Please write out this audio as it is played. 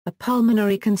A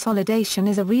pulmonary consolidation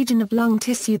is a region of lung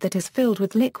tissue that is filled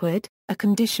with liquid, a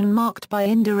condition marked by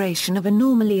induration of a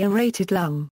normally aerated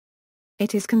lung.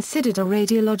 It is considered a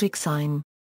radiologic sign.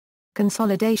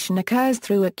 Consolidation occurs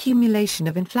through accumulation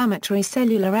of inflammatory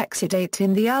cellular exudate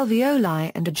in the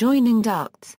alveoli and adjoining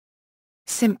ducts.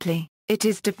 Simply, it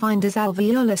is defined as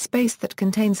alveolar space that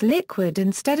contains liquid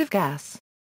instead of gas.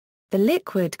 The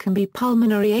liquid can be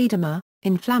pulmonary edema,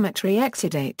 inflammatory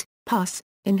exudate, pus,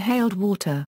 inhaled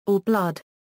water, or blood.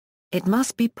 It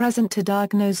must be present to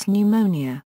diagnose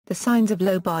pneumonia. The signs of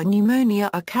lobar pneumonia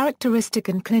are characteristic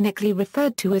and clinically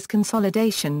referred to as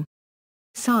consolidation.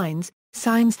 Signs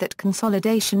that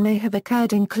consolidation may have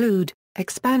occurred include,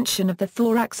 expansion of the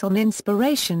thorax on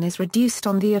inspiration is reduced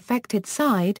on the affected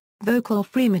side, vocal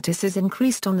phreatus is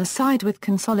increased on the side with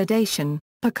consolidation,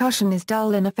 percussion is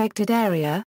dull in affected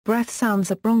area, breath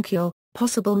sounds are bronchial,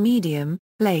 possible medium,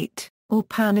 late, or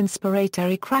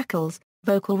pan-inspiratory crackles,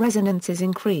 vocal resonance is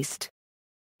increased.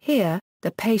 Here,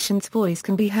 the patient's voice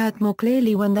can be heard more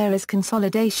clearly when there is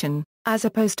consolidation, as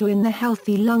opposed to in the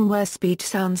healthy lung where speech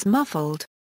sounds muffled.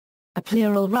 A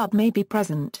pleural rub may be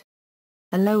present.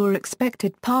 A lower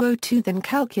expected PaO2 than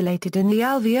calculated in the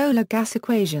alveolar gas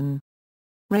equation.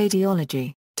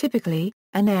 Radiology: typically,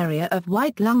 an area of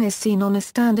white lung is seen on a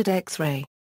standard X-ray.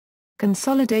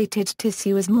 Consolidated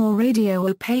tissue is more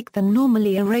radio-opaque than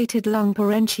normally aerated lung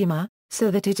parenchyma, so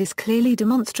that it is clearly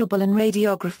demonstrable in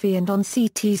radiography and on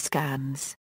CT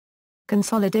scans.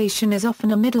 Consolidation is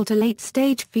often a middle to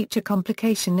late-stage feature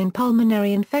complication in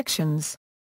pulmonary infections.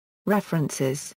 References